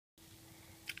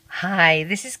Hi,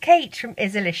 this is Kate from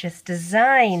Izzalicious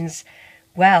Designs.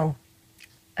 Well,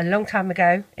 a long time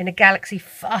ago, in a galaxy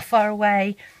far, far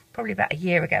away, probably about a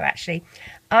year ago actually,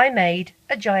 I made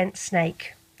a giant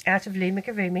snake out of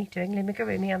Loomigurumi. Doing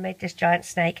Loomigurumi, I made this giant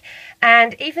snake.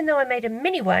 And even though I made a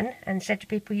mini one and said to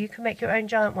people, you can make your own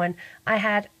giant one, I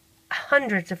had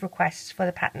hundreds of requests for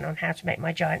the pattern on how to make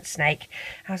my giant snake.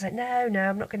 I was like, no,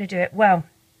 I'm not going to do it. Well,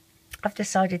 I've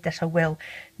decided that I will.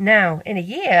 Now, in a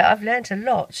year, I've learnt a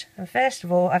lot. And first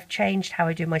of all, I've changed how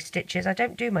I do my stitches. I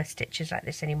don't do my stitches like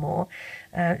this anymore.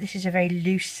 This is a very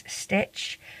loose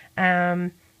stitch.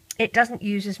 It doesn't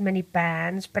use as many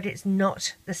bands, but it's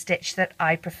not the stitch that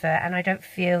I prefer. And I don't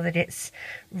feel that it's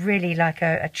really like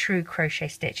a true crochet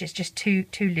stitch. It's just too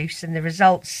loose, and the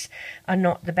results are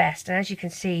not the best. And as you can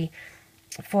see,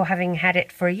 for having had it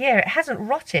for a year, it hasn't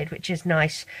rotted, which is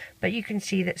nice, but you can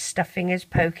see that stuffing is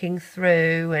poking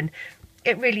through and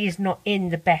it really is not in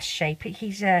the best shape.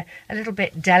 He's a little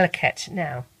bit delicate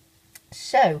now.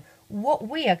 So what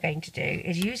we are going to do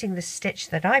is, using the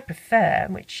stitch that I prefer,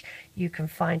 which you can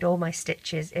find all my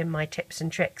stitches in my tips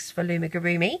and tricks for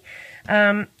Loomigurumi,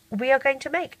 we are going to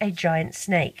make a giant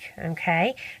snake,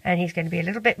 okay? And he's going to be a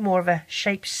little bit more of a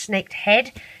shaped snaked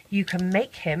head. You can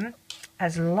make him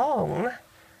as long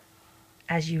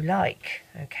as you like,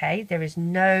 okay? There is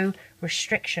no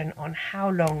restriction on how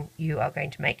long you are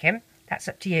going to make him. That's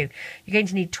up to you. You're going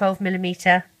to need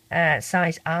 12mm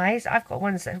size eyes. I've got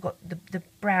ones that have got the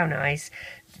brown eyes.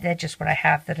 They're just what I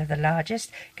have that are the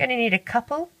largest. Going to need a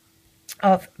couple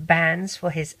of bands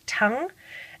for his tongue.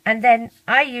 And then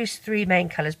I use 3 main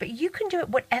colours, but you can do it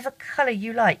whatever colour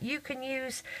you like. You can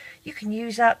use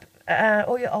up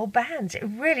all your old bands. It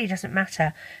really doesn't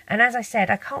matter. And as I said,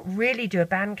 I can't really do a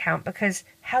band count because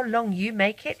how long you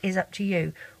make it is up to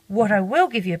you. What I will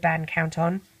give you a band count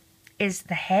on is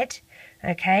the head,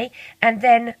 okay? And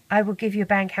then I will give you a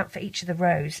band count for each of the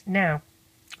rows now,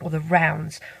 or the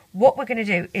rounds. What we're going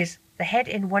to do is the head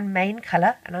in one main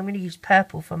colour, and I'm going to use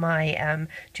purple for my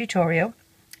tutorial.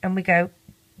 And we go,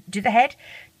 do the head,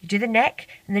 you do the neck,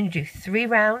 and then you do 3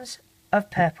 rounds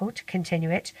of purple to continue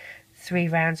it, 3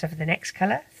 rounds of the next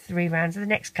colour, 3 rounds of the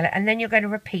next colour, and then you're going to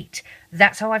repeat.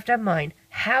 That's how I've done mine.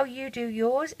 How you do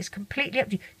yours is completely up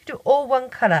to you. You do all one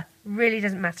colour, really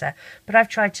doesn't matter. But I've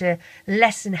tried to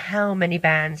lessen how many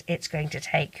bands it's going to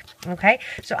take. Okay,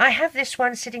 so I have this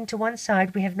one sitting to one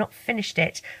side. We have not finished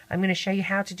it. I'm going to show you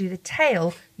how to do the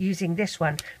tail using this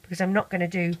one, because I'm not going to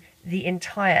do the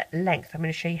entire length. I'm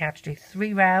going to show you how to do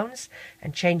 3 rounds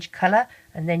and change colour,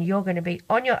 and then you're going to be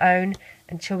on your own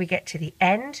until we get to the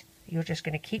end. You're just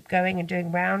going to keep going and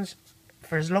doing rounds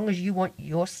for as long as you want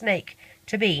your snake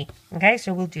to be. Okay,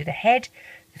 so we'll do the head,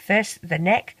 the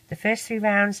neck, the first 3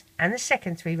 rounds, and the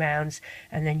second 3 rounds,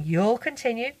 and then you'll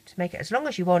continue to make it as long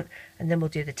as you want, and then we'll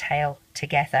do the tail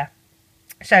together.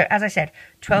 So, as I said,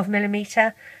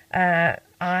 12mm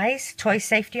eyes, toy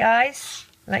safety eyes,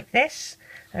 like this.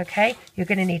 Okay, you're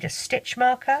going to need a stitch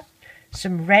marker,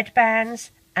 some red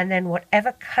bands, and then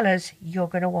whatever colours you're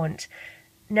going to want.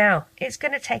 Now, it's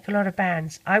going to take a lot of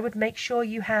bands. I would make sure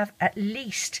you have at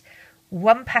least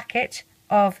 1 packet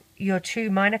of your 2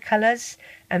 minor colours,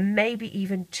 and maybe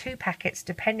even 2 packets,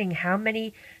 depending how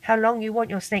long you want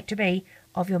your snake to be,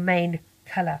 of your main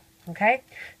colour. Okay,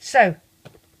 so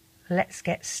let's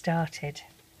get started.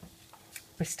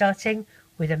 We're starting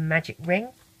with a magic ring.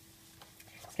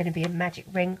 It's going to be a magic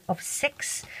ring of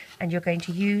 6, and you're going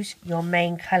to use your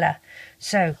main colour.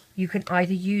 So you can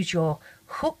either use your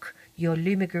hook, your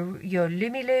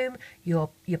Loomy Loom,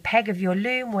 your peg of your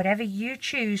loom, whatever you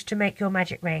choose to make your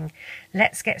magic ring.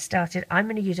 Let's get started. I'm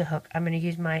going to use a hook. I'm going to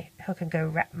use my hook and go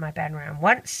wrap my band around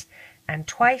once and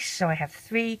twice, so I have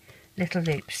 3 little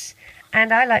loops.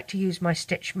 And I like to use my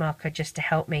stitch marker just to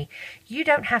help me. You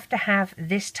don't have to have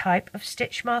this type of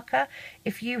stitch marker.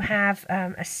 If you have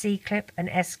a C-clip, an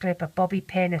S-clip, a bobby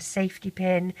pin, a safety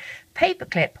pin, paper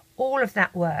clip, all of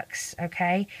that works,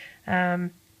 okay?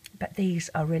 But these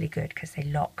are really good because they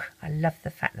lock. I love the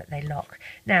fact that they lock.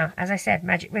 Now, as I said,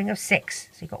 magic ring of 6.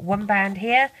 So you've got 1 band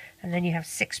here, and then you have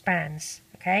 6 bands.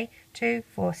 Okay, 2,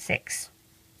 4, 6.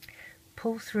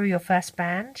 Pull through your first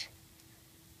band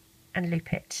and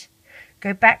loop it.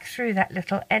 Go back through that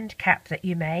little end cap that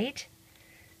you made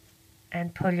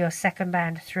and pull your second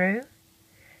band through.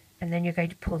 And then you're going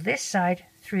to pull this side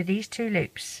through these 2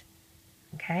 loops.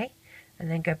 Okay, and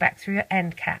then go back through your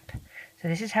end cap. So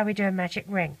this is how we do a magic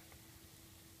ring.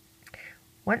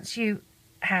 Once you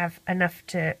have enough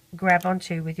to grab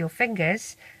onto with your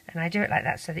fingers, and I do it like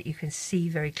that so that you can see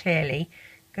very clearly,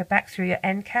 go back through your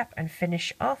end cap and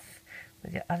finish off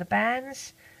with your other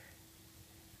bands.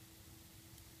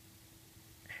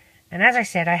 And as I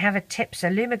said, I have a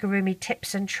Loomigurumi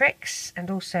tips and tricks and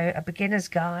also a beginner's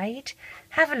guide.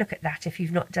 Have a look at that if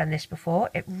you've not done this before.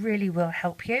 It really will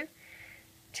help you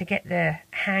to get the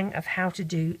hang of how to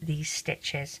do these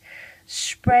stitches.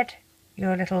 Spread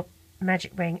your little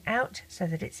magic ring out so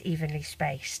that it's evenly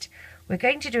spaced. We're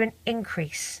going to do an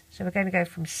increase. So we're going to go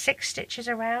from 6 stitches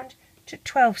around to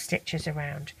 12 stitches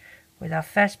around. With our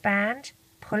first band,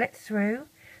 pull it through,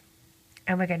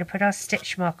 and we're going to put our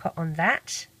stitch marker on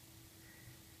that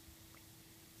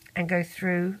and go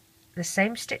through the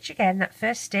same stitch again, that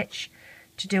first stitch,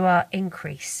 to do our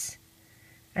increase.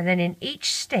 And then in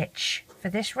each stitch for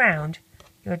this round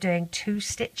you're doing 2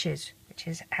 stitches, which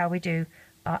is how we do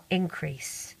our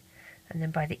increase. And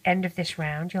then by the end of this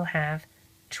round you'll have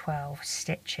 12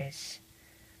 stitches.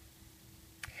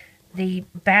 The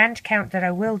band count that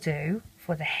I will do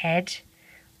for the head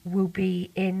will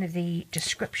be in the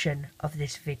description of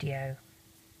this video.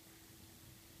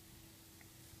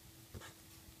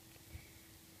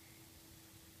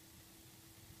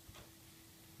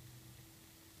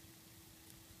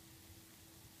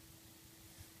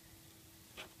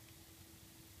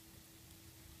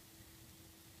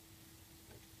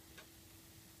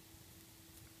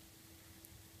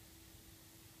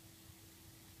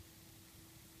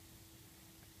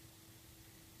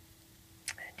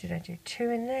 Did I do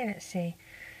 2 in there? Let's see.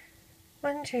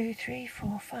 1, 2, 3,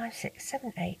 4, 5, 6,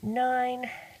 7, 8, 9.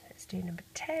 Let's do number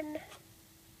 10.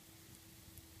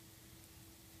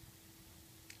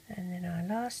 And then our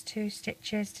last 2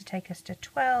 stitches to take us to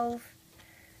 12.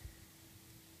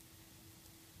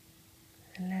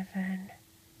 11.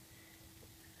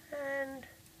 And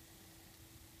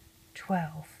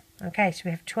 12. Okay, so we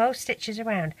have 12 stitches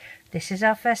around. This is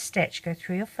our first stitch. Go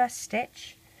through your first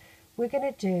stitch. We're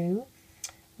going to do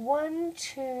 1,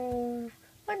 2,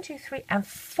 3, and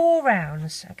 4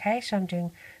 rounds. Okay, so I'm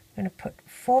going to put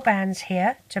 4 bands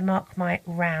here to mark my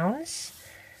rounds,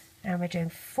 and we're doing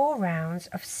 4 rounds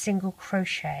of single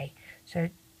crochet. So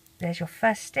there's your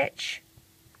first stitch.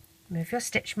 Move your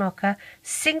stitch marker.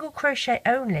 Single crochet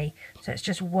only, so it's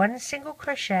just 1 single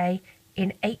crochet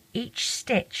in each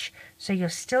stitch. So you're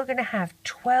still going to have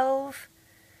 12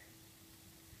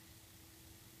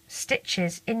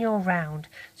 stitches in your round.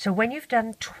 So when you've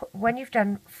done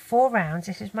 4 rounds,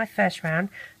 this is my first round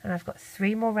and I've got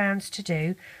 3 more rounds to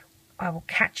do, I will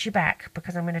catch you back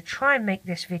because I'm going to try and make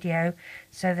this video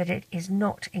so that it is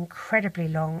not incredibly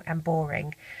long and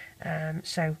boring.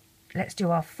 So let's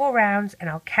do our 4 rounds and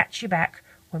I'll catch you back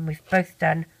when we've both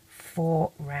done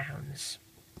 4 rounds.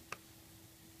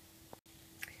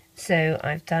 So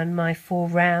I've done my 4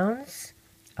 rounds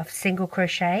of single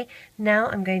crochet. Now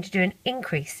I'm going to do an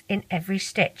increase in every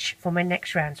stitch for my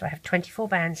next round. So I have 24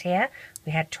 bands here.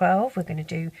 We had 12. We're going to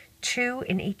do 2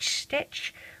 in each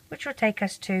stitch, which will take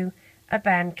us to a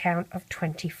band count of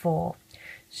 24.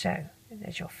 So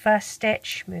there's your first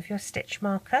stitch. Move your stitch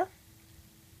marker.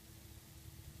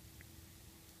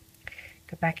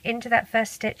 Go back into that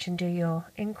first stitch and do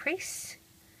your increase.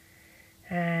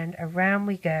 And around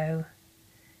we go,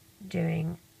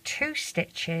 doing 2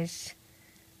 stitches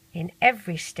in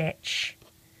every stitch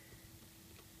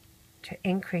to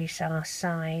increase our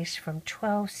size from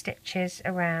 12 stitches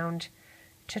around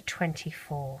to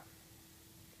 24.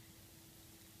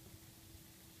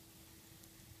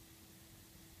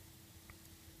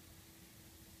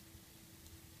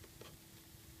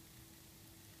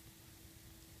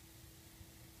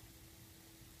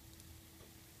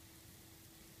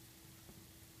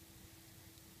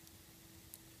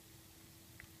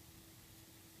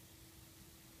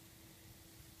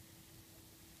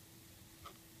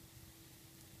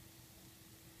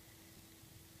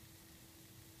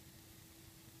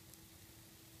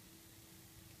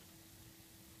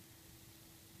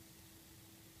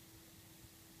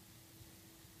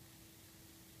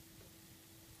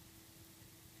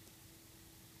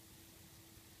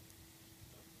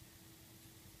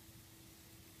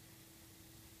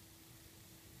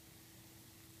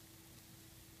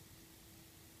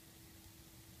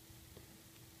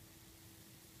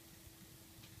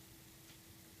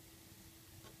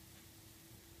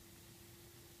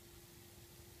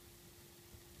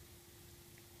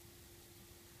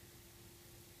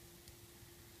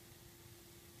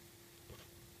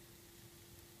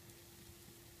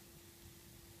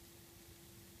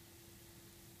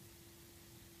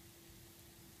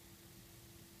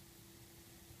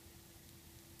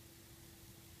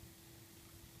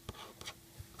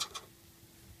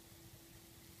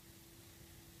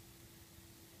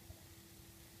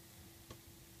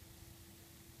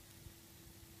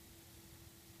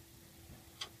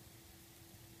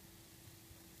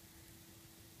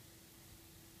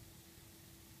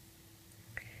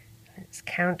 Let's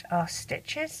count our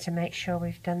stitches to make sure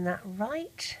we've done that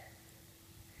right.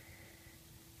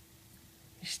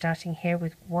 You're starting here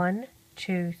with 1,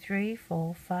 2, 3,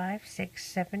 4, 5, 6,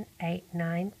 7, 8,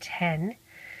 9, 10,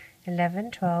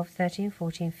 11, 12, 13,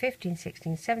 14, 15,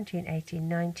 16, 17, 18,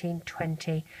 19,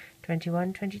 20,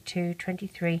 21, 22,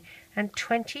 23, and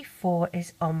 24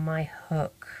 is on my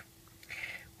hook.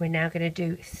 We're now going to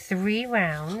do 3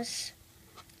 rounds.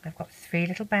 I've got 3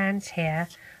 little bands here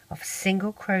of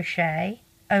single crochet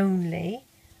only,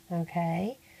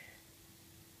 okay,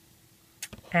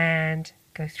 and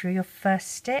go through your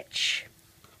first stitch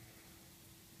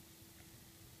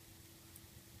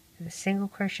with a single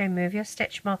crochet, move your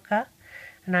stitch marker,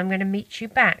 and I'm going to meet you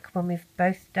back when we've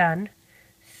both done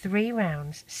 3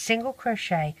 rounds, single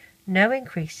crochet, no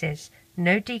increases,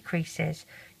 no decreases.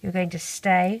 You're going to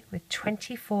stay with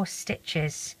 24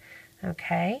 stitches,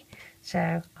 okay?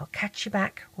 So I'll catch you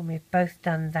back when we've both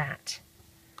done that.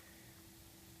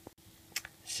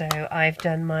 So I've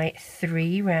done my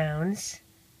 3 rounds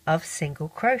of single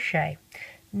crochet.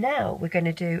 Now we're going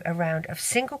to do a round of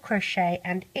single crochet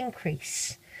and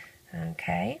increase.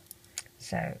 Okay,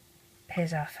 so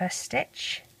here's our first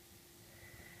stitch.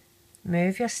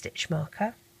 Move your stitch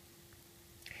marker.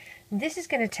 And this is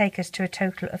going to take us to a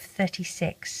total of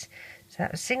 36. So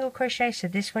that was single crochet, so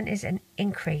this one is an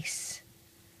increase.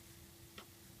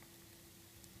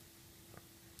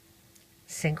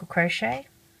 Single crochet,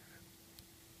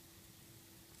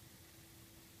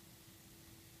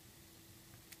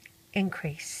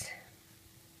 increase,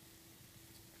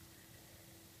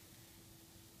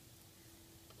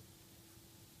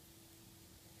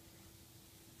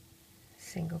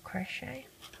 single crochet,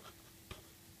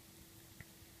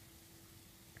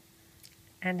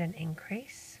 and an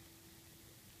increase.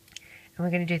 And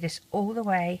we're going to do this all the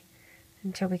way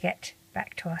until we get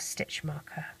back to our stitch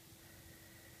marker.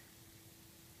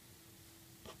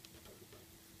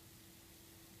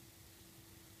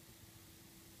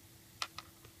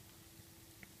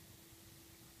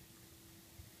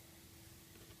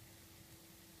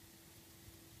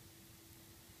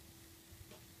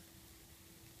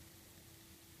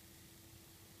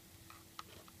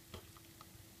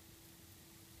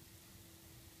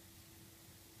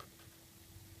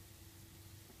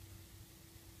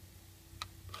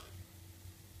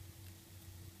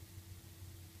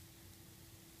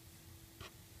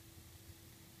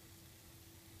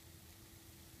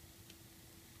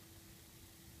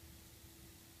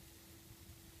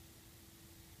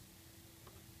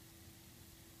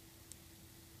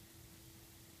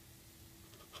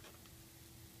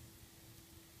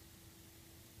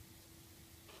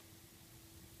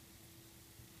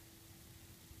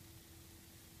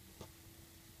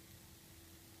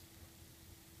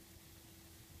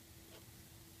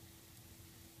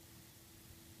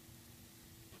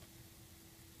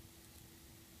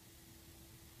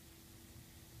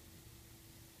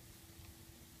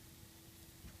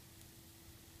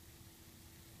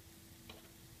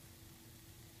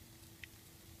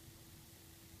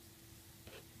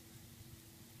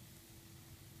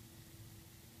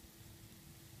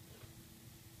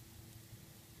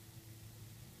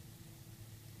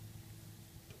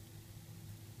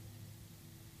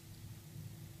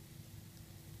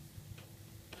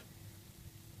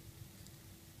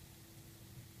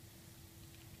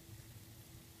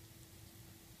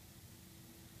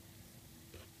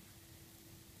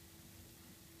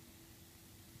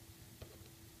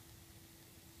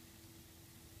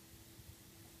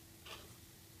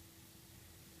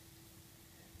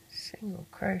 Single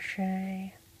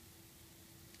crochet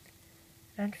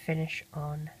and finish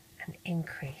on an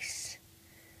increase.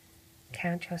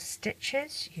 Count your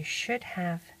stitches. You should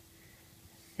have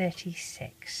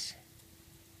 36.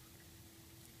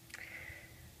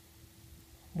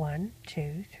 1,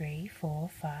 2, 3, 4,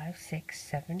 5, 6,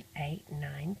 7, 8,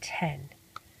 9, 10,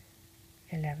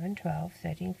 11, 12,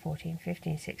 13, 14,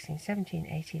 15, 16, 17,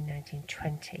 18, 19,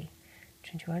 20.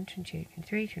 21, 22,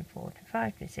 23, 24,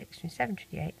 25, 26, 27,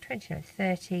 28, 29,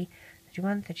 30,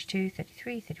 31, 32,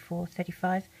 33, 34,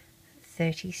 35,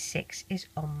 36 is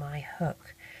on my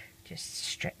hook. Just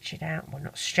stretch it out, well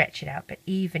not stretch it out, but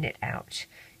even it out.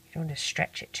 You don't want to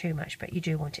stretch it too much, but you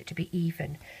do want it to be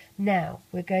even. Now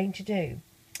we're going to do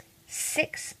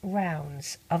 6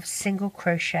 rounds of single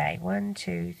crochet. 1,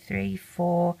 2, 3,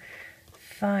 4,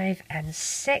 5, and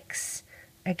 6.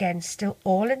 Again, still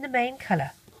all in the main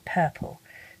colour, purple.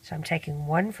 So I'm taking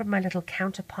 1 from my little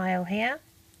counter pile here.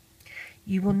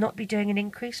 You will not be doing an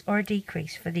increase or a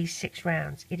decrease for these 6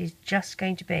 rounds. It is just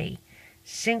going to be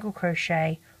single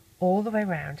crochet all the way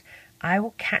around. I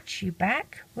will catch you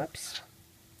back, whoops,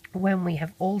 when we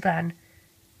have all done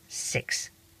 6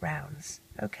 rounds.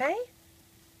 Okay,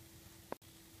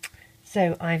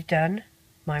 so I've done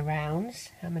my rounds.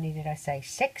 How many did I say?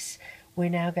 6. We're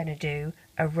now going to do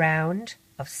a round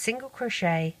of single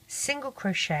crochet,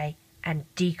 and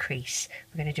decrease.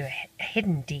 We're going to do a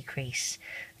hidden decrease.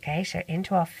 Okay, so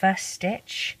into our first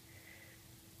stitch,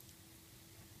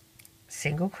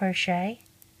 single crochet,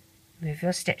 move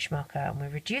your stitch marker, and we're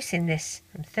reducing this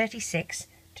from 36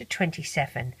 to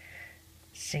 27.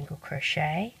 Single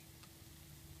crochet,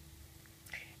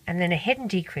 and then a hidden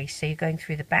decrease, so you're going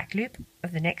through the back loop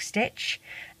of the next stitch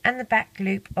and the back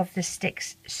loop of the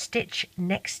stitch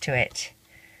next to it.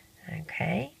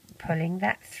 Okay, pulling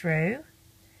that through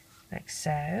like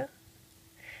so.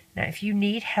 Now if you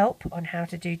need help on how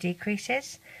to do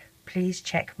decreases, please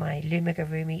check my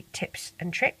Loomigurumi tips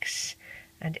and tricks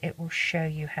and it will show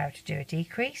you how to do a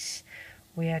decrease.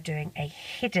 We are doing a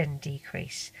hidden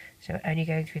decrease, so we're only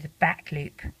going through the back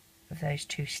loop of those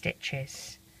 2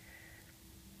 stitches.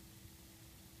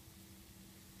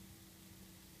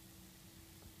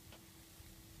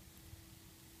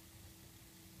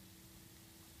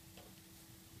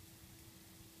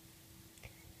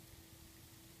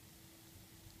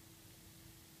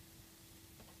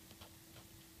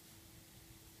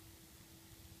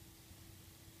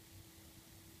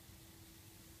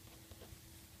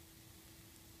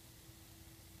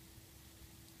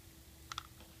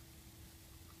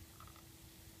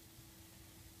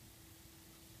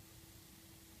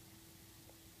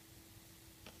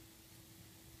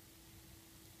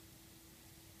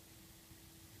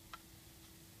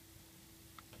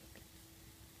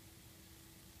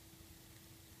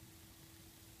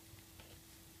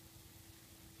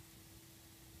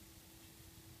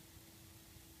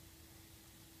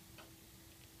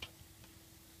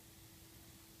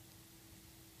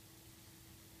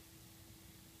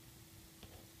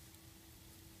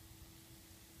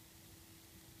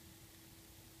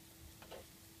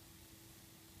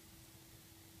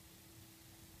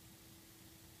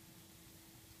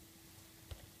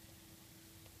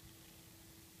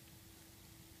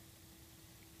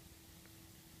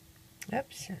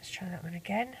 Oops, let's try that one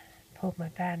again. Pulled my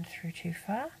band through too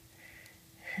far.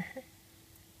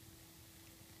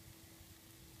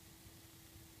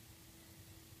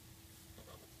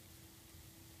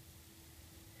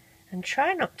 And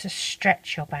try not to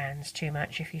stretch your bands too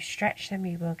much. If you stretch them,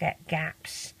 you will get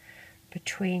gaps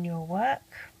between your work.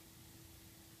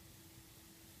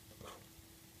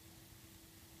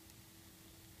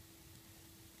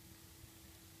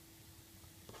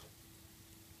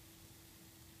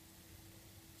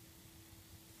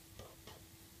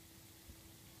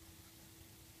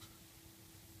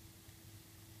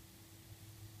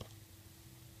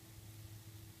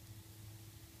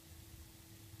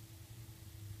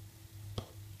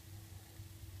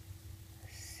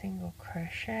 Single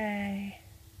crochet,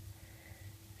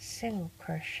 single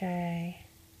crochet,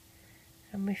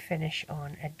 and we finish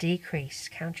on a decrease.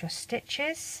 Count your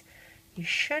stitches. You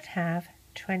should have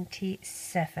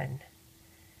 27.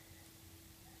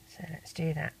 So let's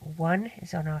do that. 1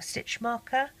 is on our stitch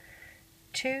marker,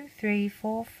 2, 3,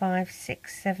 4, 5,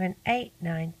 6, 7, 8,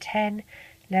 9, 10,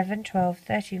 11, 12,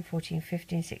 13, 14,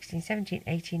 15, 16, 17,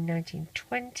 18, 19,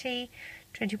 20,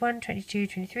 21, 22,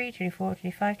 23, 24,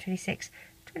 25, 26,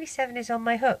 27 is on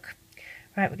my hook.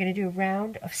 Right, we're going to do a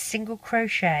round of single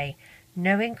crochet.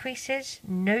 No increases,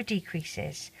 no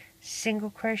decreases.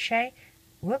 Single crochet,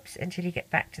 whoops, until you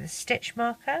get back to the stitch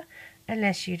marker,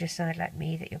 unless you decide like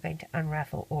me that you're going to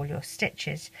unravel all your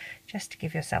stitches, just to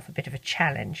give yourself a bit of a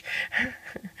challenge.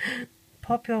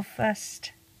 Pop your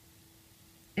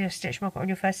stitch marker on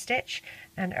your first stitch,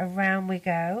 and around we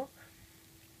go.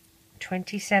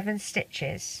 27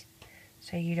 stitches.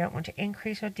 So you don't want to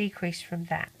increase or decrease from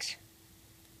that.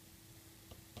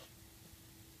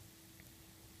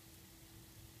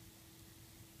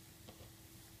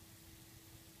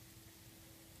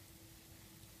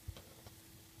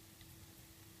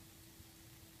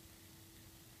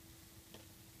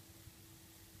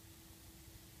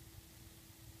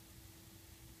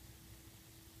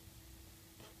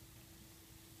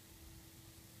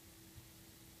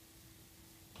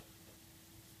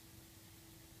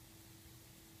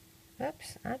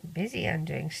 Oops, I'm busy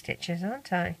undoing stitches,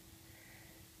 aren't I?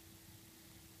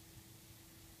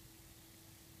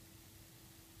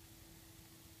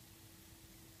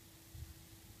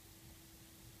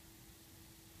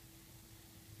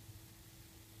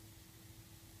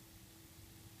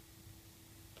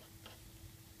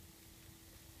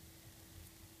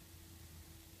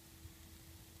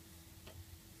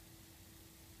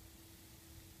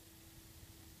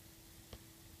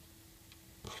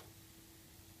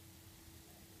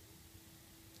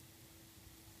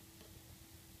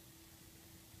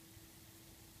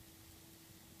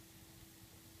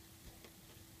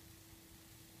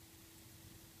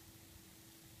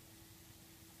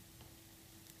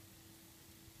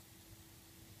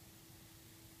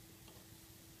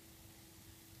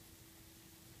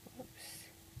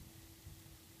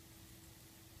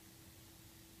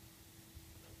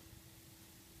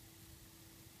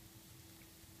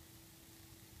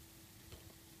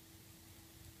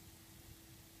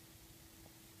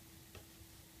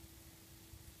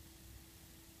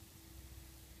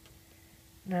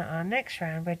 Now our next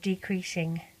round we're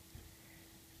decreasing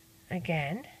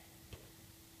again,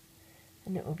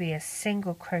 and it will be a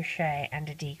single crochet and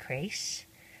a decrease,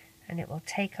 and it will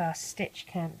take our stitch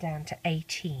count down to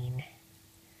 18.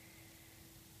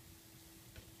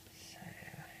 So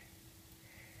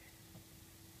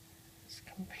let's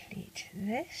complete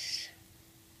this.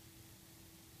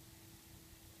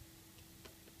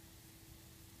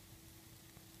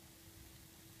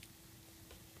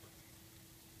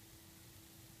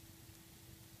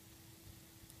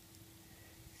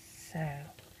 So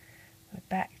we're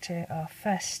back to our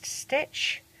first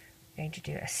stitch. We're going to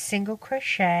do a single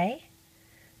crochet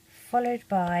followed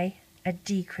by a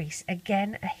decrease,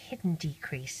 again a hidden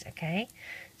decrease, okay?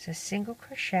 So single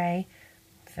crochet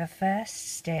for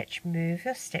first stitch, move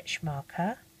your stitch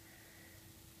marker.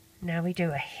 Now we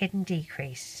do a hidden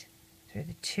decrease through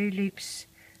the 2 loops,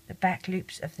 the back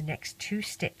loops of the next 2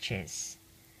 stitches,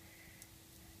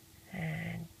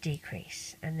 and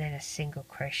decrease, and then a single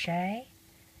crochet,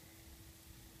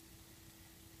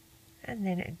 and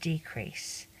then a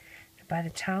decrease. By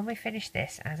the time we finish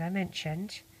this, as I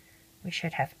mentioned, we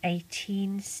should have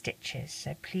 18 stitches,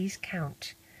 so please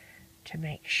count to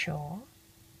make sure.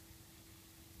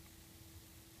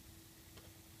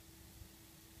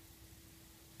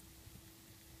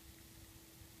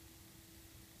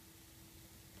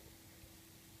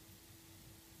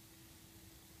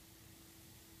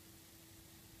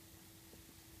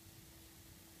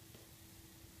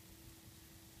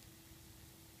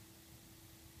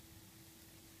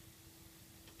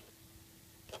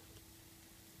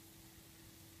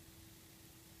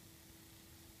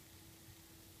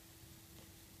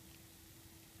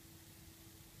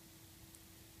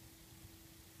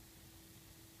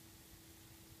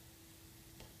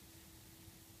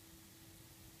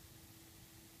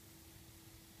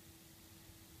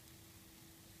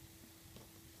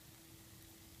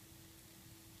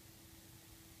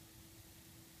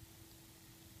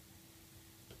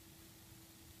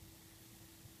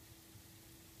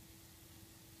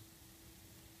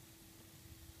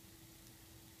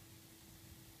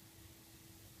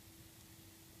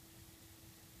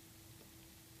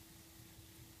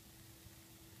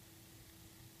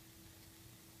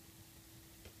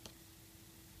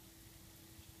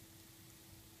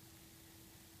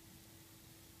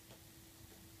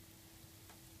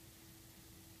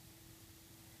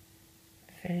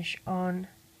 Finish on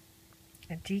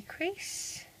a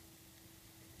decrease.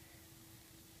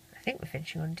 I think we're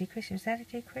finishing on a decrease. Was that a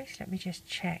decrease? Let me just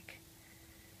check.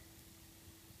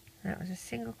 That was a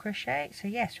single crochet, so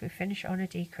yes, we finish on a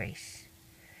decrease.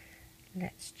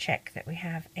 Let's check that we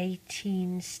have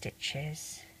 18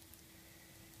 stitches.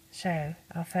 So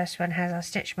our first one has our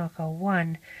stitch marker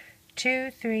 1, 2,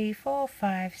 3, 4,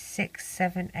 5, 6,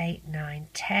 7, 8, 9,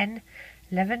 10,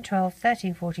 11, 12,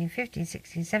 13, 14, 15,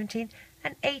 16, 17,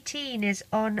 and 18 is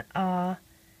on our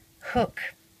hook.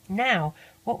 Now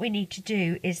what we need to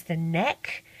do is the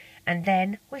neck, and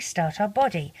then we start our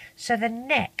body. So the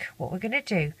neck, what we're going to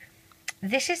do,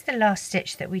 this is the last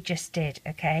stitch that we just did,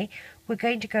 okay? We're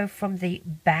going to go from the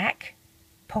back,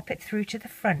 pop it through to the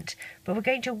front, but we're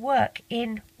going to work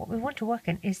in, what we want to work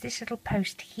in is this little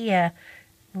post here,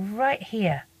 right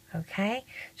here, okay?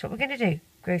 So what we're going to do,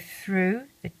 go through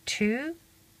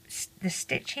the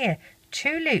stitch here,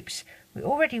 2 loops. We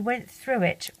already went through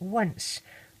it once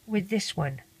with this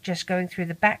one, just going through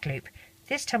the back loop.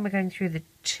 This time we're going through the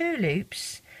 2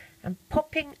 loops and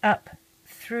popping up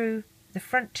through the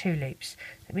front 2 loops.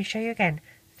 Let me show you again.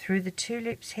 Through the 2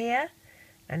 loops here,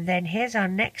 and then here's our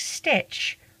next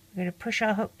stitch. We're going to push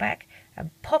our hook back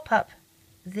and pop up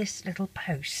this little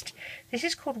post. This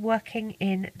is called working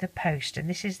in the post, and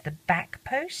this is the back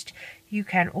post. You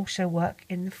can also work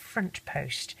in the front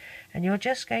post, and you're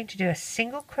just going to do a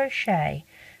single crochet,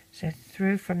 so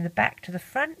through from the back to the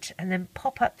front, and then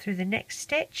pop up through the next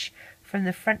stitch from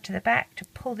the front to the back to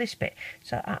pull this bit.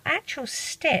 So our actual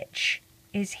stitch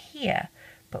is here,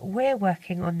 but we're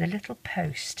working on the little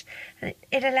post, and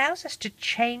it allows us to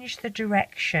change the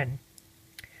direction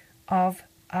of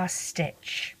our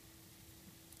stitch.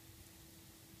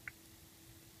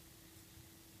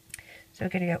 So we're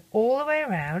going to go all the way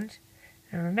around,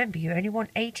 and remember you only want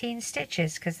 18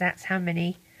 stitches because that's how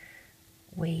many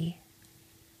we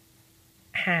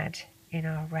had in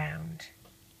our round.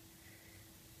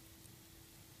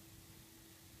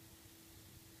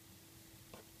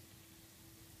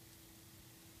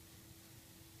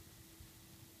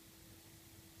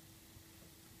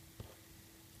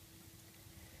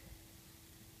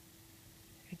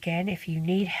 Again, if you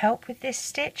need help with this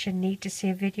stitch and need to see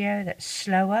a video that's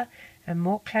slower and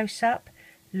more close up,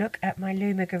 look at my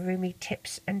Loomigurumi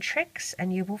tips and tricks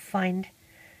and you will find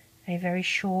a very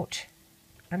short,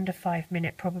 under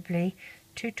 5-minute probably,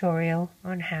 tutorial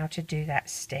on how to do that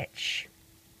stitch.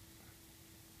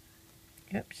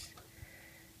 Oops.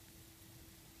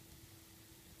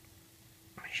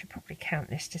 I should probably count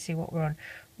this to see what we're on.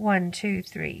 1, 2,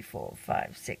 3, 4,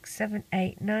 5, 6, 7,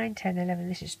 8, 9, 10, 11.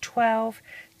 This is 12.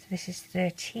 So this is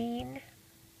 13.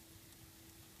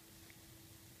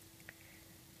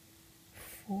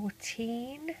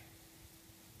 14.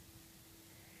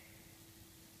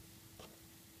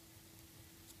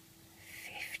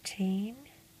 15.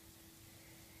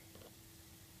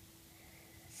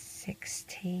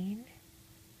 16.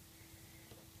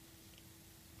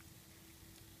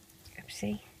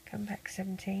 Oopsie, come back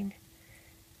 17.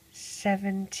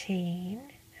 17.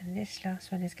 And this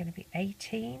last one is going to be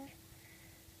 18.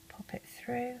 Pop it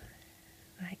through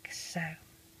like so.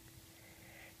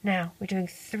 Now we're doing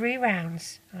 3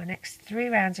 rounds. Our next 3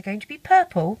 rounds are going to be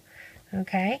purple.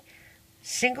 Okay,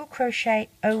 single crochet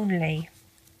only.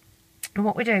 And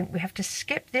what we're doing, we have to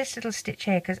skip this little stitch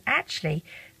here because actually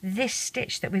this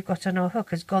stitch that we've got on our hook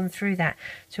has gone through that.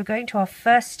 So we're going to our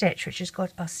first stitch, which has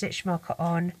got our stitch marker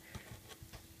on,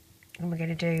 and we're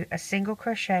going to do a single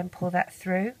crochet and pull that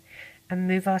through and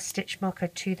move our stitch marker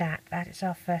to that. That is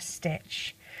our first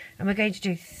stitch. And we're going to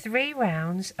do 3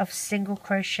 rounds of single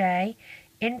crochet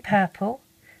in purple,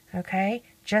 okay,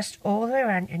 just all the way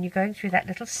around, and you're going through that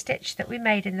little stitch that we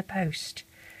made in the post.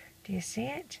 Do you see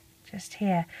it? Just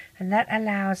here, and that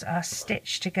allows our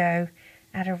stitch to go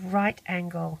at a right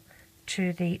angle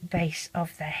to the base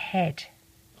of the head.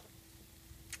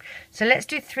 So let's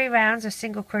do 3 rounds of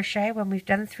single crochet. When we've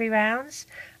done 3 rounds,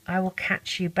 I will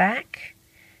catch you back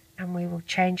and we will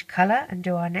change colour and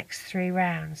do our next 3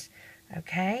 rounds.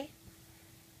 Okay,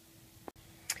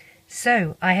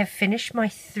 so I have finished my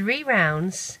 3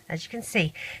 rounds, as you can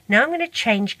see. Now I'm going to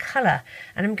change colour,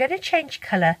 and I'm going to change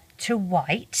colour to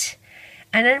white.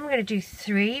 And then I'm going to do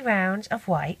 3 rounds of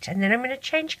white, and then I'm going to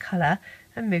change colour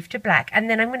and move to black. And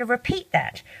then I'm going to repeat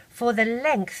that for the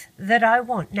length that I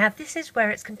want. Now this is where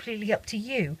it's completely up to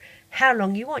you how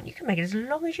long you want. You can make it as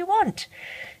long as you want,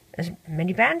 as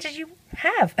many bands as you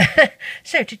have.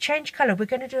 So to change colour, we're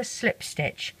going to do a slip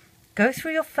stitch. Go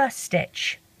through your first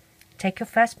stitch, take your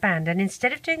first band, and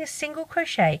instead of doing a single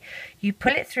crochet, you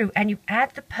pull it through and you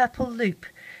add the purple loop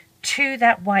to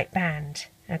that white band,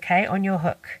 okay, on your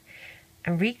hook.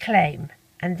 And reclaim,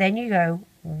 and then you go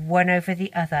one over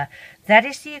the other. That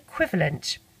is the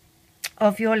equivalent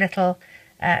of your little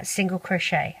single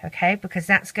crochet, okay, because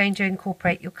that's going to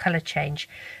incorporate your colour change.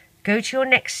 Go to your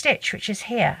next stitch, which is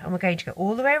here, and we're going to go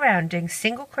all the way around doing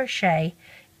single crochet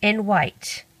in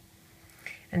white.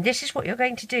 And this is what you're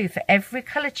going to do for every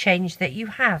colour change that you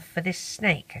have for this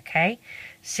snake, okay?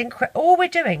 All we're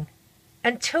doing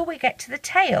until we get to the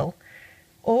tail,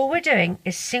 all we're doing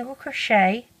is single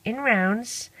crochet in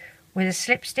rounds with a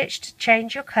slip stitch to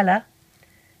change your colour.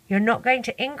 You're not going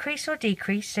to increase or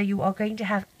decrease, so you are going to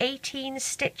have 18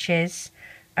 stitches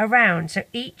around. So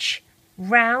each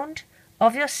round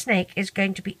of your snake is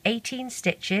going to be 18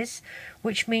 stitches,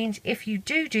 which means if you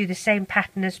do the same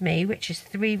pattern as me, which is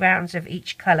 3 rounds of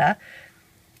each colour,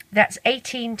 that's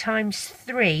 18 times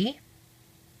 3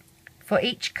 for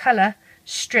each colour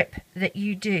strip that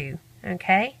you do,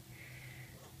 okay?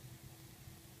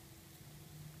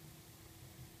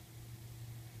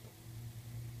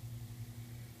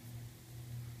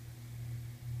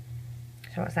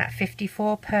 So what's that,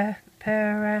 54 per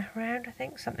round, I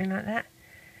think, something like that.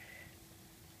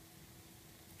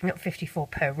 Not 54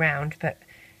 per round, but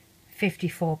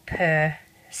 54 per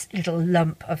little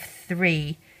lump of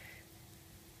 3.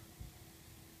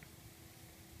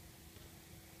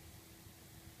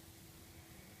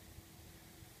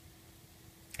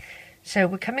 So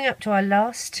we're coming up to our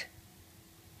last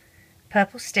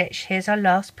purple stitch. Here's our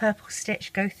last purple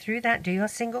stitch. Go through that, do your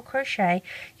single crochet.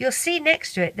 You'll see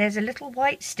next to it there's a little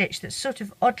white stitch that's sort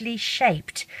of oddly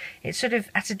shaped. It's sort of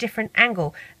at a different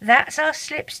angle. That's our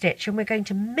slip stitch, and we're going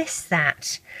to miss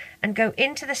that and go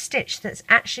into the stitch that's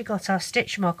actually got our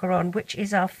stitch marker on, which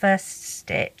is our first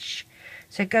stitch.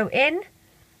 So go in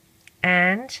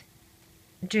and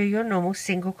do your normal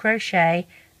single crochet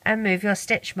and move your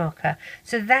stitch marker.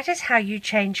 So that is how you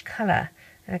change colour,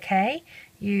 okay?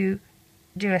 You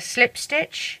do a slip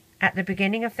stitch at the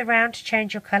beginning of the round to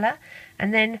change your colour,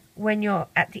 and then when you're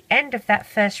at the end of that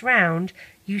first round,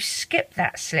 you skip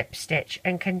that slip stitch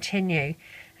and continue.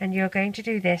 And you're going to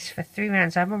do this for 3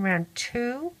 rounds. I'm on round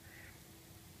 2,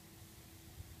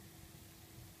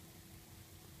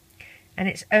 and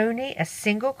it's only a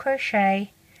single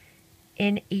crochet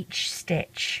in each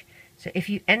stitch. So if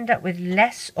you end up with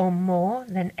less or more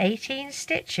than 18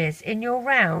 stitches in your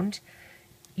round,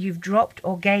 you've dropped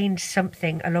or gained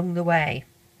something along the way.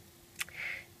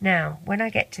 Now, when I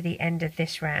get to the end of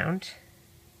this round,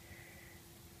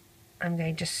 I'm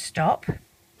going to stop,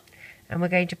 and we're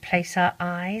going to place our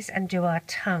eyes and do our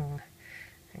tongue.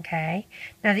 Okay,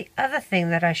 now the other thing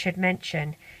that I should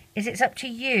mention is it's up to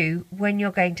you when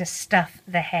you're going to stuff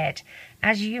the head.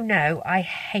 As you know, I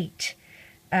hate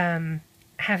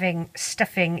having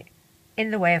stuffing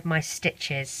in the way of my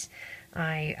stitches.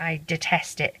 I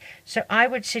detest it. So I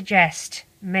would suggest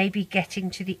maybe getting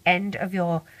to the end of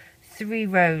your 3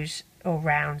 rows or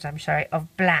rounds, I'm sorry,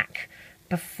 of black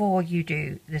before you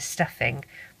do the stuffing.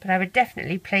 But I would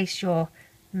definitely place your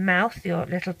mouth, your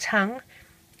little tongue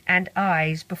and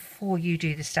eyes before you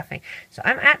do the stuffing. So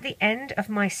I'm at the end of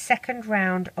my 2nd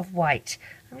round of white.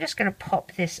 I'm just going to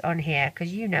pop this on here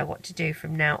because you know what to do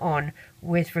from now on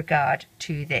with regard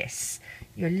to this.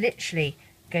 You're literally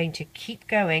going to keep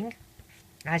going.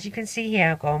 As you can see here,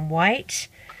 I've gone white.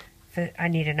 I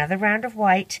need another round of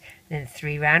white, then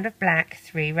 3 round of black,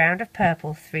 3 round of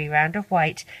purple, 3 round of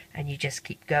white, and you just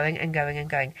keep going and going and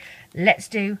going. Let's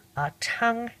do our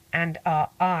tongue and our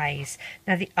eyes.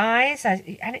 Now the eyes,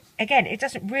 and again, it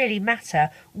doesn't really matter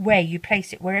where you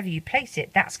place it. Wherever you place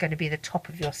it, that's going to be the top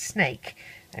of your snake.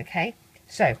 Okay,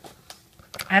 so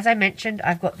as I mentioned,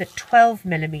 I've got the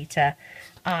 12mm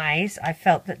eyes. I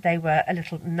felt that they were a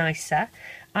little nicer.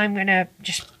 I'm going to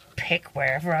just pick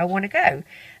wherever I want to go.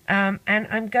 And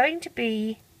I'm going to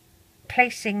be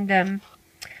placing them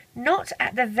not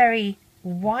at the very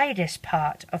widest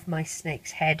part of my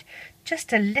snake's head,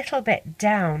 just a little bit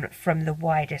down from the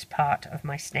widest part of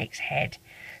my snake's head.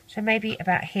 So maybe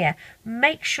about here.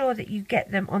 Make sure that you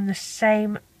get them on the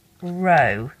same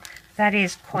row. That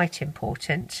is quite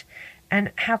important.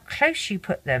 And how close you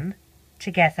put them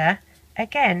together,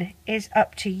 again, is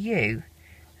up to you.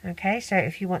 Okay, so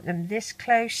if you want them this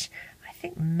close, I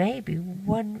think maybe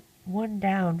one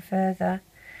down further.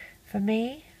 For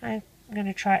me, I'm going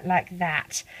to try it like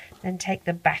that. Then take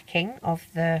the backing of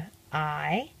the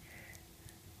eye,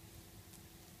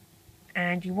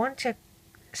 and you want to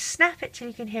snap it till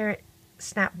you can hear it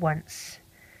snap once.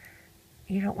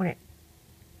 You don't want it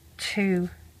too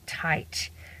tight,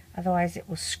 otherwise it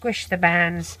will squish the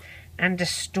bands and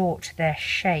distort their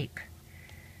shape.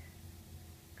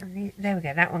 And there we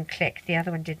go, that one clicked, the other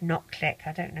one did not click.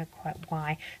 I don't know quite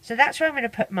why. So that's where I'm going to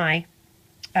put my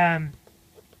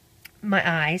my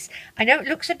eyes. I know it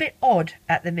looks a bit odd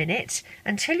at the minute.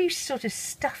 Until you sort of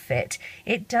stuff it,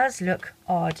 it does look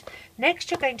odd. Next,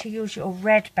 you're going to use your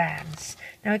red bands.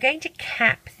 Now we're going to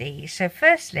cap these. So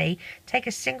firstly, take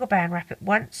a single band, wrap it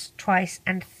once, twice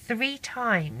and 3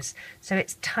 times so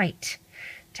it's tight.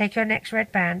 Take your next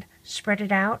red band, spread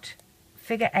it out,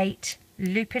 figure 8,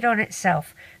 loop it on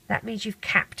itself. That means you've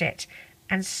capped it,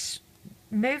 and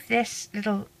move this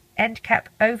little end cap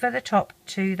over the top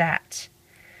to that.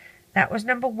 That was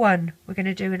number 1. We're going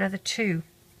to do another 2.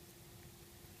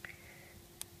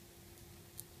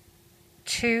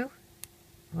 2.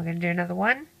 We're going to do another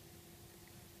 1.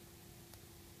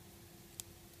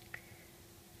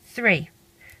 3.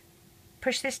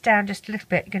 Push this down just a little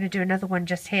bit. You're going to do another one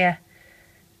just here.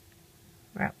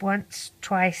 Wrap once,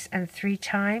 twice and 3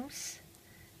 times.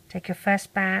 Take your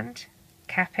first band,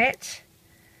 cap it,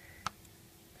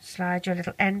 slide your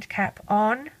little end cap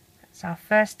on. That's our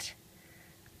first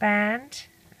band.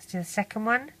 Let's do the second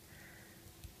one.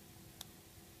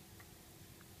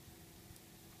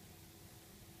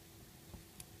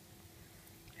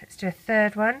 Let's do a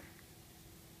third one.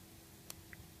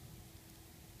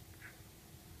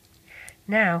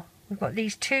 Now we've got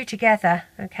these 2 together,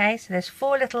 okay, so there's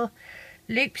 4 little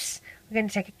loops. We're going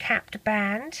to take a capped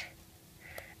band,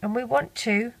 and we want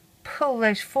to pull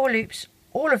those 4 loops,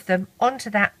 all of them, onto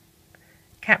that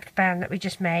capped band that we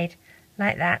just made,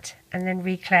 like that, and then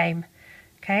reclaim.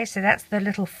 Okay, so that's the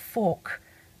little fork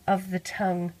of the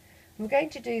tongue. I'm going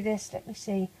to do this, let me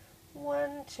see,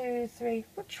 1, 2, 3,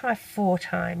 we'll try 4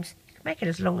 times. You can make it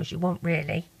as long as you want,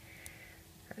 really.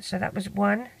 So that was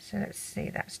 1, so let's see,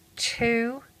 that's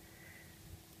 2.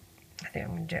 I think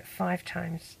I'm going to do it 5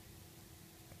 times.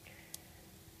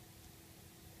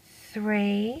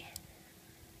 3.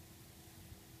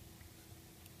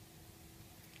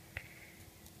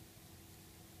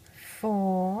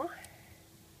 4.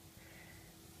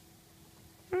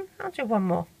 I'll do 1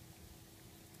 more.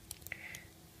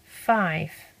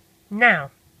 5.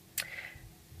 Now,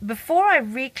 before I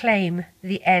reclaim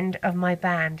the end of my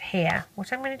band here,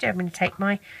 what I'm going to do, I'm going to take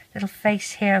my little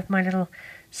face here of my little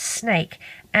snake,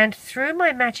 and through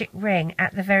my magic ring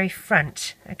at the very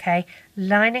front, okay,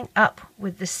 lining up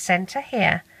with the center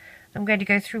here, I'm going to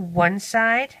go through one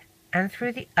side and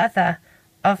through the other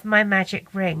of my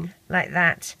magic ring like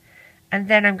that, and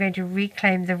then I'm going to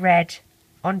reclaim the red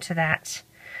onto that.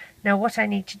 Now what I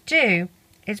need to do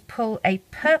is pull a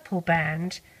purple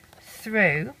band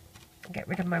through, get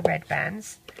rid of my red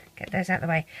bands, get those out of the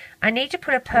way. I need to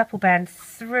put a purple band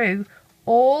through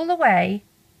all the way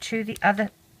to the other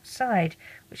side,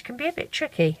 which can be a bit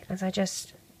tricky, as I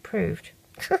just proved.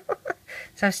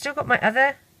 So I've still got my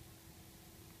other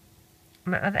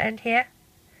end here.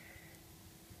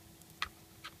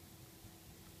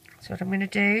 So what I'm going to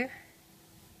do,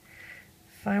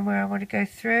 find where I want to go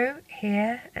through,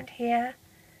 here and here.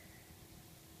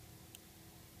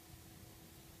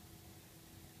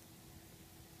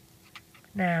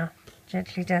 Now,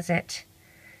 gently does it.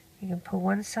 You can pull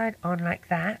one side on like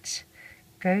that,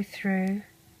 go through.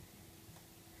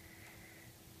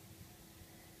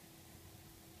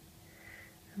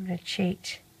 I'm going to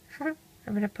cheat. I'm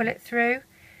going to pull it through,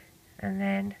 and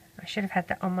then I should have had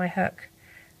that on my hook.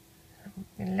 I'm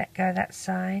going to let go of that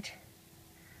side,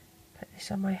 put this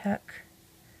on my hook,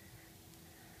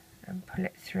 and pull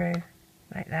it through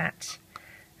like that.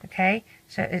 Okay,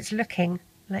 so it's looking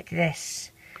like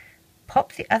this.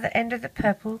 Pop the other end of the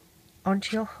purple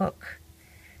onto your hook,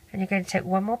 and you're going to take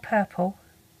one more purple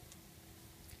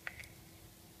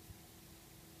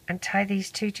and tie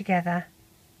these two together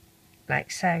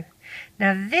like so.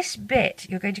 Now this bit,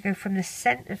 you're going to go from the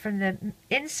center, from the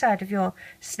inside of your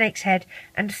snake's head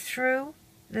and through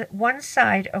the one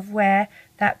side of where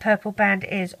that purple band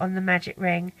is on the magic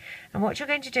ring. And what you're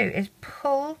going to do is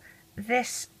pull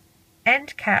this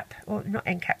end cap, or not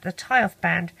end cap, the tie-off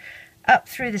band, up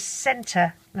through the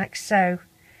center like so,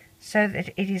 so that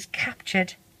it is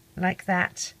captured like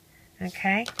that.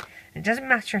 Okay, it doesn't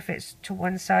matter if it's to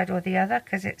one side or the other,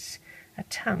 because it's a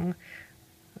tongue.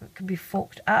 It can be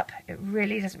forked up, it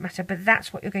really doesn't matter, but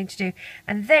that's what you're going to do.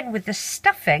 And then with the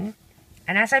stuffing,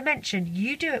 and as I mentioned,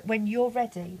 you do it when you're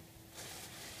ready.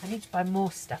 I need to buy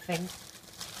more stuffing.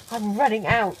 I'm running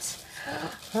out.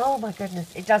 Oh my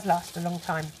goodness, it does last a long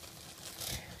time.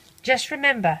 Just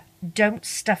remember, don't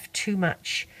stuff too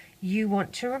much. You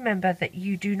want to remember that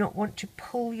you do not want to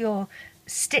pull your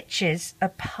stitches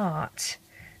apart.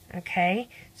 Okay,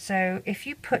 so if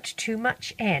you put too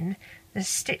much in, the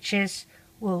stitches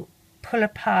will pull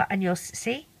apart, and you'll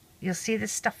see the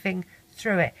stuffing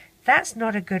through it. That's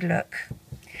not a good look.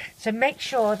 So make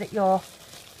sure that you're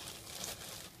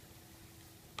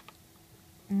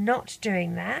not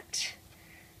doing that.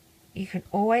 You can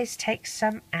always take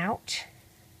some out.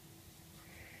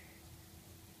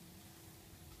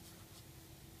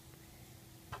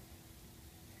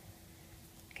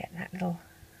 Get that little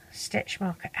stitch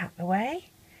marker out the way.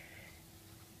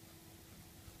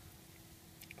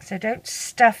 So don't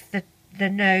stuff the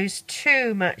nose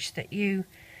too much that you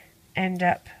end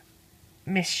up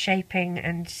misshaping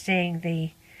and seeing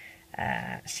the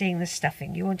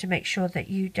stuffing. You want to make sure that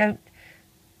you don't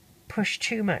push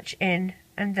too much in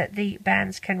and that the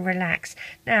bands can relax.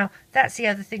 Now that's the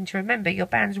other thing to remember, your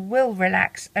bands will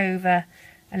relax over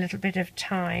a little bit of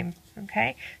time.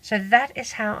 Okay, so that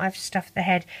is how I've stuffed the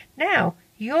head. Now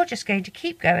you're just going to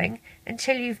keep going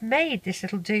until you've made this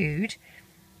little dude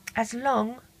as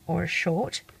long or as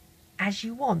short as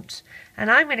you want, and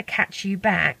I'm going to catch you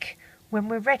back when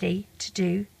we're ready to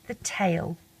do the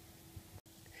tail.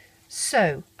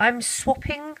 So I'm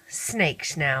swapping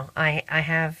snakes now.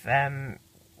 I'm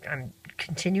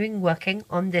continuing working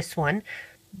on this one,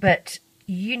 but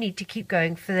you need to keep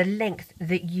going for the length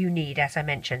that you need, as I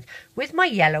mentioned. With my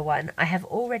yellow one, I have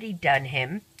already done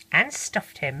him and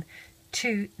stuffed him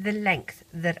to the length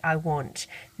that I want.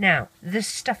 Now, the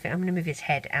stuffing, I'm going to move his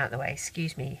head out of the way,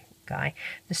 excuse me, guy.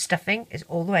 The stuffing is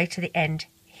all the way to the end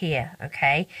here,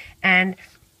 okay? And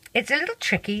it's a little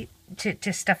tricky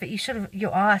to stuff it. You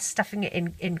are stuffing it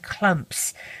in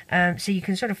clumps, so you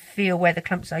can sort of feel where the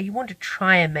clumps are. You want to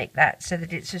try and make that so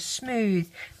that it's as smooth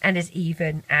and as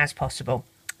even as possible.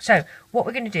 So what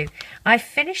we're going to do, I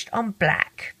finished on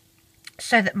black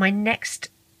so that my next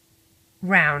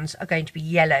rounds are going to be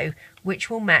yellow, which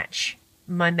will match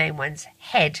my main one's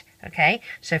head. Okay,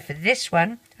 so for this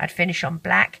one I'd finish on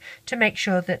black to make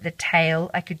sure that the tail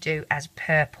I could do as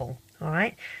purple. All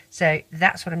right, so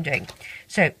that's what I'm doing.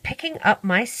 So picking up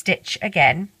my stitch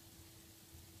again,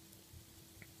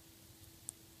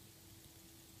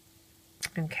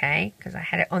 okay, because I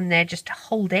had it on there just to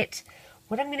hold it.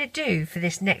 What I'm going to do for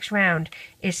this next round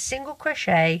is single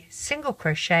crochet,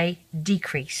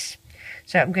 decrease.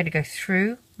 So I'm going to go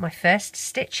through my first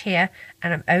stitch here,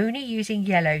 and I'm only using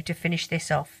yellow to finish this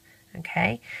off.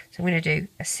 Okay, so I'm going to do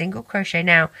a single crochet.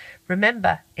 Now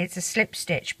remember, it's a slip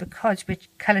stitch because we're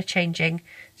colour changing,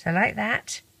 so like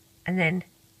that, and then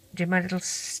do my little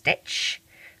stitch,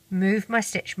 move my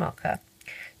stitch marker.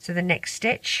 So the next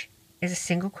stitch is a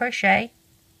single crochet,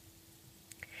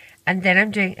 and then I'm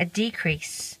doing a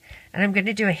decrease, and I'm going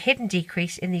to do a hidden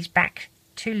decrease in these back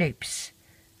 2 loops.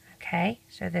 Okay,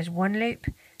 so there's 1 loop,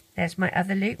 there's my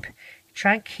other loop.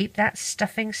 Try and keep that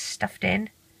stuffing stuffed in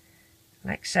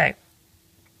like so.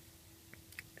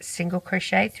 Single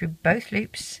crochet through both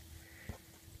loops,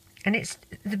 and it's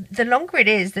the longer it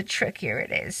is, the trickier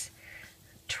it is.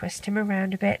 Twist him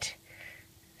around a bit.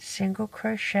 Single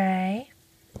crochet,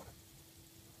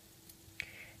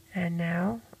 and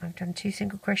now I've done 2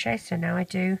 single crochets, so now I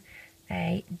do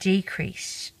a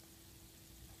decrease.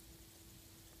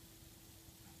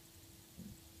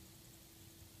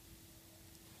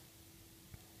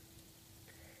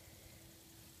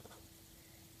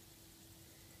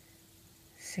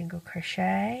 Single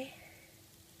crochet,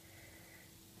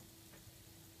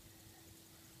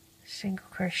 single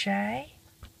crochet,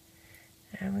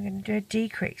 and we're going to do a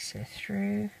decrease. So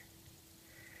through,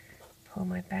 pull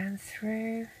my band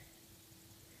through,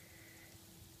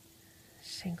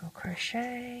 single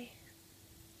crochet,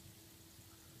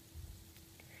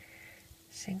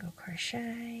 single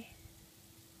crochet.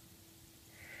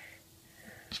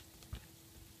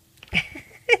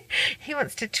 He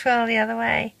wants to twirl the other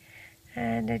way.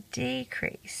 And a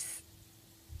decrease.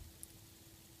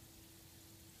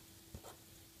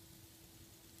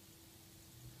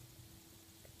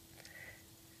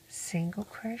 Single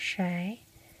crochet,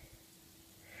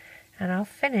 and I'll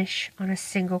finish on a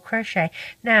single crochet.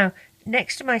 Now,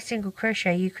 next to my single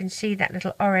crochet, you can see that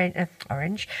little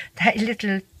orange, that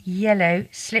little yellow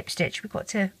slip stitch. We've got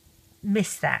to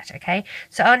miss that, okay?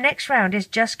 So our next round is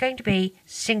just going to be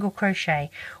single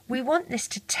crochet. We want this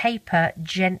to taper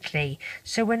gently,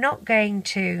 so we're not going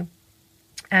to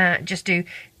just do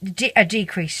a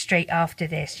decrease straight after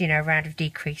this, you know, a round of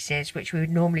decreases, which we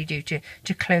would normally do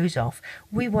to close off.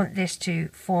 We want this to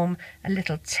form a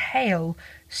little tail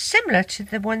similar to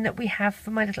the one that we have for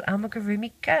my little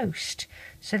Amigurumi ghost.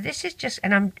 So this is just,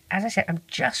 and as I said, I'm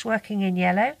just working in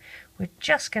yellow. We're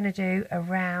just going to do a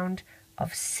round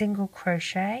of single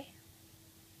crochet,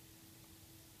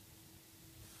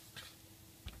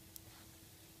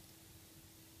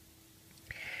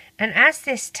 and as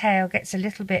this tail gets a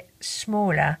little bit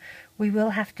smaller, we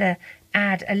will have to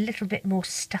add a little bit more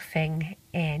stuffing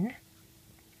in,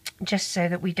 just so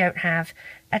that we don't have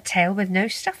a tail with no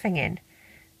stuffing in.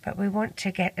 But we want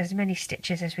to get as many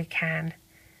stitches as we can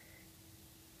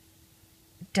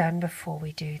done before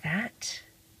we do that.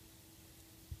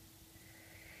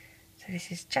 So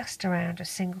this is just around a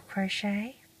single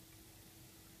crochet.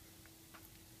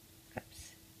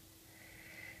 Oops.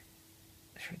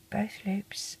 Through both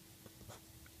loops.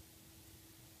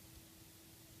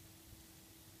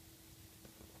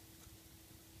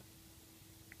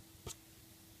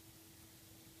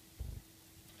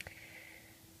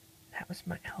 That was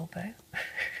my elbow.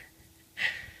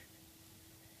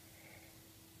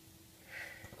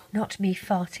 Not me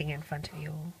farting in front of you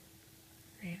all.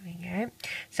 There we go.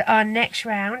 So our next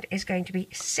round is going to be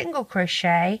single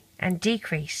crochet and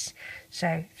decrease.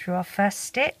 So through our first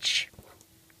stitch,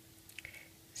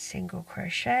 single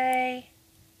crochet,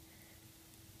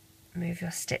 move your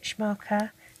stitch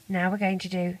marker. Now we're going to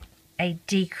do a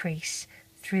decrease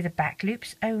through the back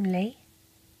loops only.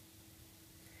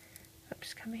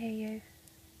 Oops, come here you.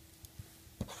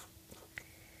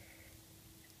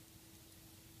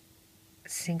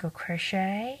 Single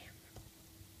crochet,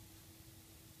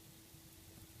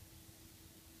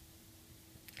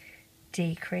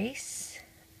 decrease,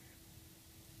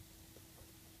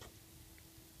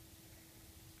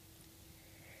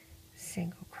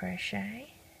 single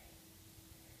crochet,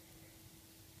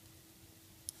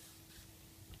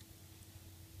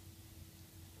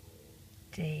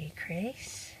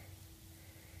 decrease,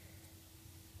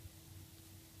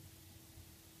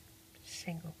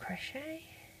 single crochet,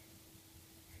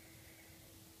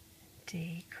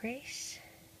 decrease,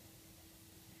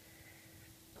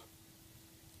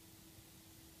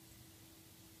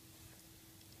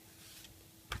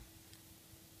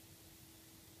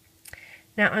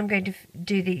 now I'm going to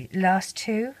do the last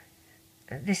two.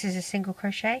 This is a single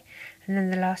crochet, and then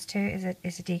the last two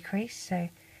is a decrease. So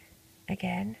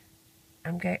again,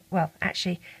 I'm going, well,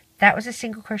 actually that was a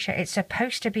single crochet. It's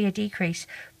supposed to be a decrease,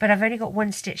 but I've only got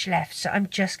one stitch left, so I'm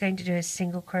just going to do a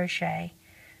single crochet,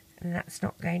 and that's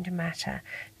not going to matter.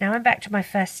 Now I'm back to my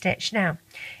first stitch. Now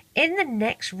in the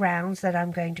next rounds that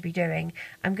I'm going to be doing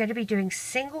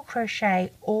single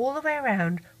crochet all the way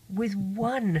around with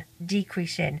one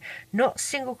decrease in, not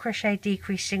single crochet,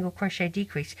 decrease, single crochet,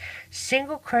 decrease.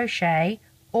 Single crochet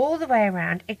all the way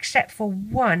around except for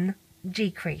one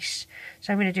decrease.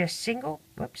 So I'm going to do a single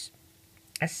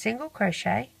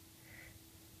crochet,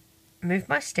 move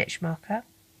my stitch marker,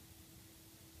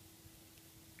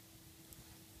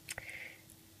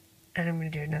 and I'm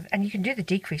going to do another, and you can do the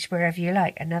decrease wherever you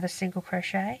like. Another single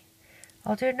crochet,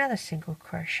 I'll do another single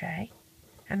crochet,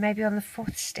 and maybe on the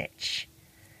 4th stitch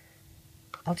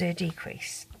I'll do a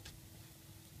decrease.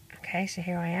 Okay, so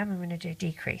here I am, I'm going to do a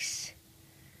decrease.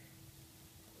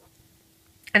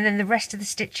 And then the rest of the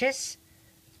stitches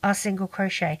are single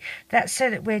crochet. That's so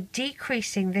that we're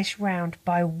decreasing this round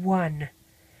by 1.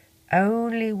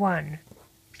 Only 1.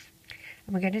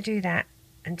 And we're going to do that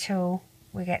until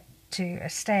we get to a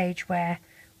stage where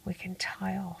we can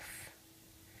tie off.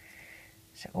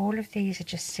 So all of these are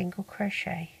just single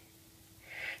crochet.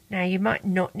 Now you might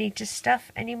not need to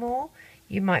stuff anymore.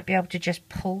 You might be able to just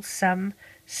pull some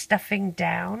stuffing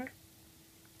down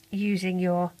using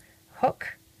your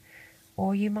hook,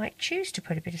 or you might choose to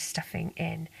put a bit of stuffing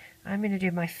in. I'm going to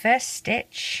do my first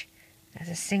stitch as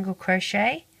a single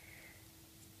crochet,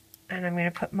 and I'm going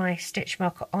to put my stitch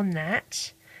marker on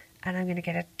that, and I'm going to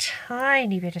get a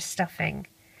tiny bit of stuffing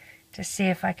to see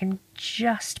if I can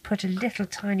just put a little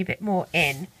tiny bit more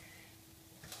in.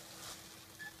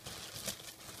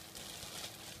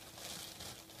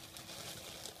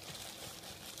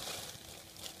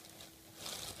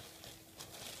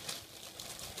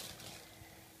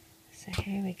 So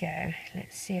here we go.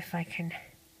 Let's see if I can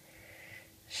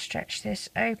stretch this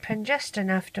open just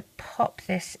enough to pop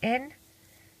this in.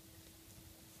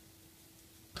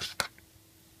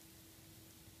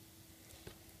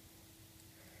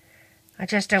 I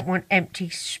just don't want empty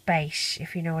space,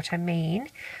 if you know what I mean.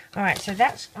 Alright, so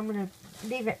that's, I'm going to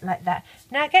leave it like that.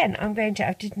 Now again,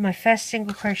 I did my first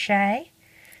single crochet.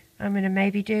 I'm going to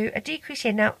maybe do a decrease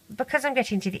here. Now, because I'm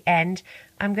getting to the end,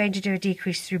 I'm going to do a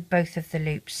decrease through both of the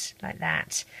loops, like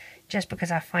that. Just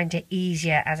because I find it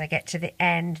easier as I get to the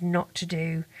end not to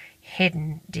do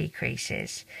hidden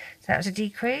decreases. So that was a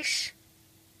decrease.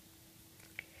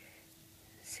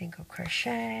 Single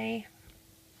crochet.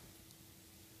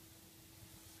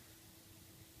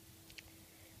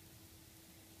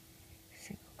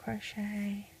 Single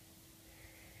crochet.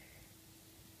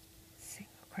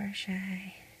 Single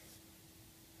crochet.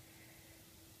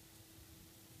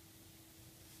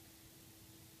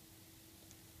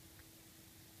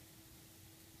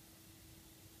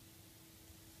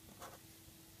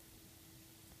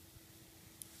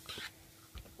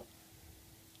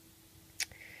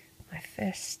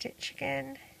 First stitch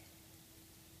again,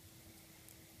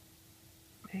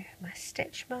 move my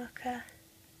stitch marker,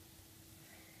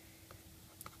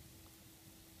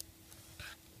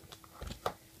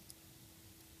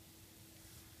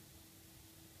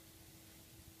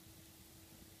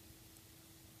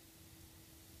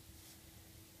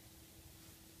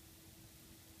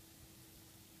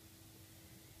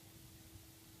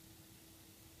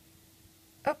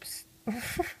 oops,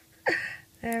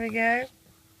 there we go.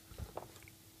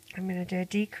 I'm going to do a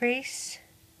decrease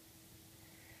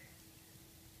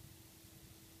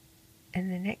in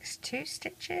the next 2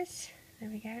 stitches. There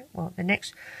we go. Well, the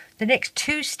next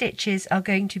 2 stitches are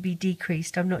going to be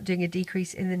decreased. I'm not doing a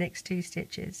decrease in the next 2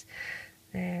 stitches.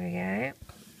 There we go.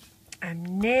 I'm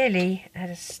nearly at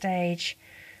a stage.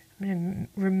 I'm going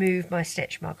to remove my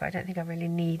stitch marker. I don't think I really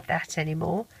need that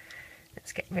anymore.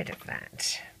 Let's get rid of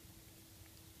that.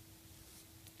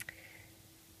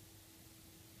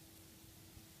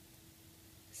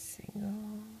 Single.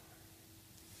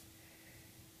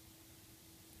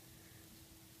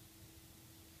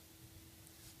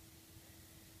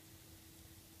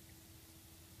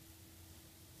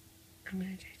 I'm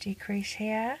going to do a decrease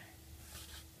here.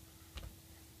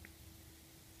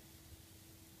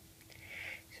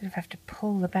 Sort of have to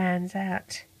pull the bands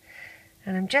out.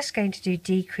 And I'm just going to do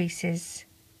decreases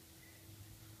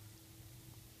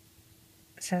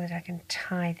so that I can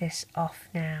tie this off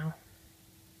now.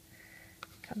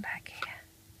 Come back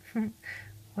here.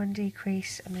 1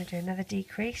 decrease, I'm going to do another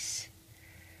decrease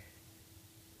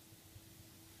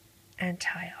and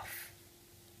tie off.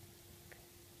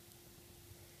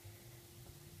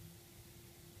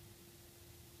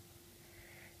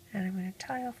 And I'm going to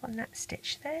tie off on that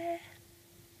stitch there,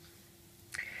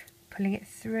 pulling it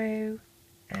through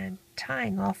and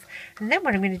tying off. And then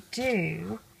what I'm going to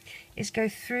do is go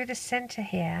through the center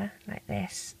here like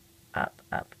this, up,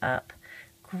 up, up,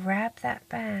 grab that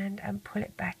band and pull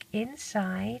it back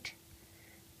inside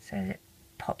so that it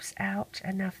pops out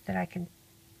enough that I can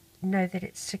know that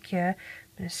it's secure.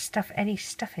 I'm going to stuff any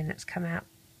stuffing that's come out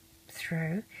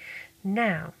through.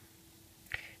 Now,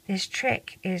 this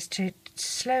trick is to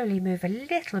slowly move a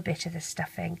little bit of the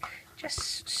stuffing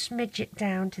just smidge it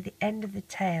down to the end of the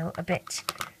tail a bit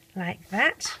like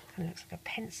that. It looks like a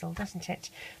pencil, doesn't it?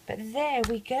 But there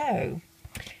we go.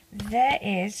 There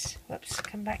is, whoops,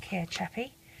 come back here,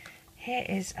 chappy. Here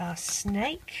is our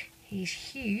snake. He's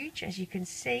huge, as you can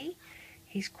see.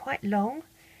 He's quite long.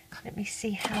 Let me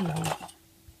see how long.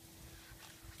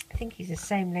 I think he's the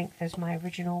same length as my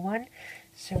original one.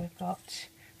 So we've got,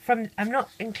 I'm not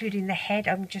including the head,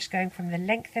 I'm just going from the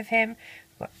length of him.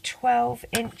 We've got 12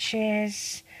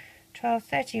 inches, 12,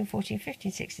 13, 14,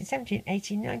 15, 16, 17,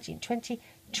 18, 19, 20,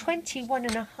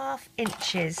 21.5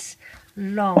 inches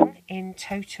long in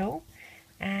total.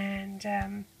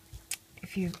 And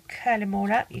if you curl him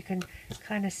all up, you can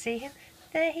kind of see him.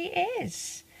 There he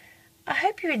is. I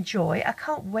hope you enjoy. I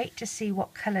can't wait to see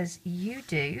what colours you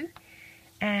do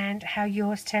and how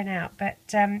yours turn out. But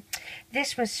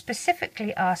this was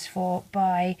specifically asked for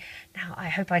by, now I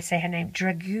hope I say her name,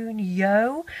 Dragoon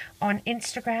Yo on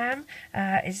Instagram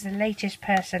is the latest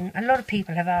person. A lot of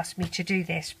people have asked me to do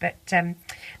this, but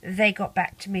they got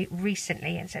back to me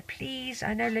recently and said, please,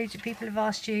 I know loads of people have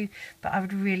asked you, but I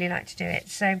would really like to do it.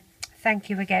 So thank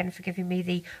you again for giving me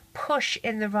the push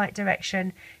in the right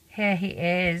direction. Here he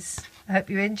is. I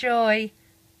hope you enjoy.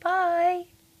 Bye.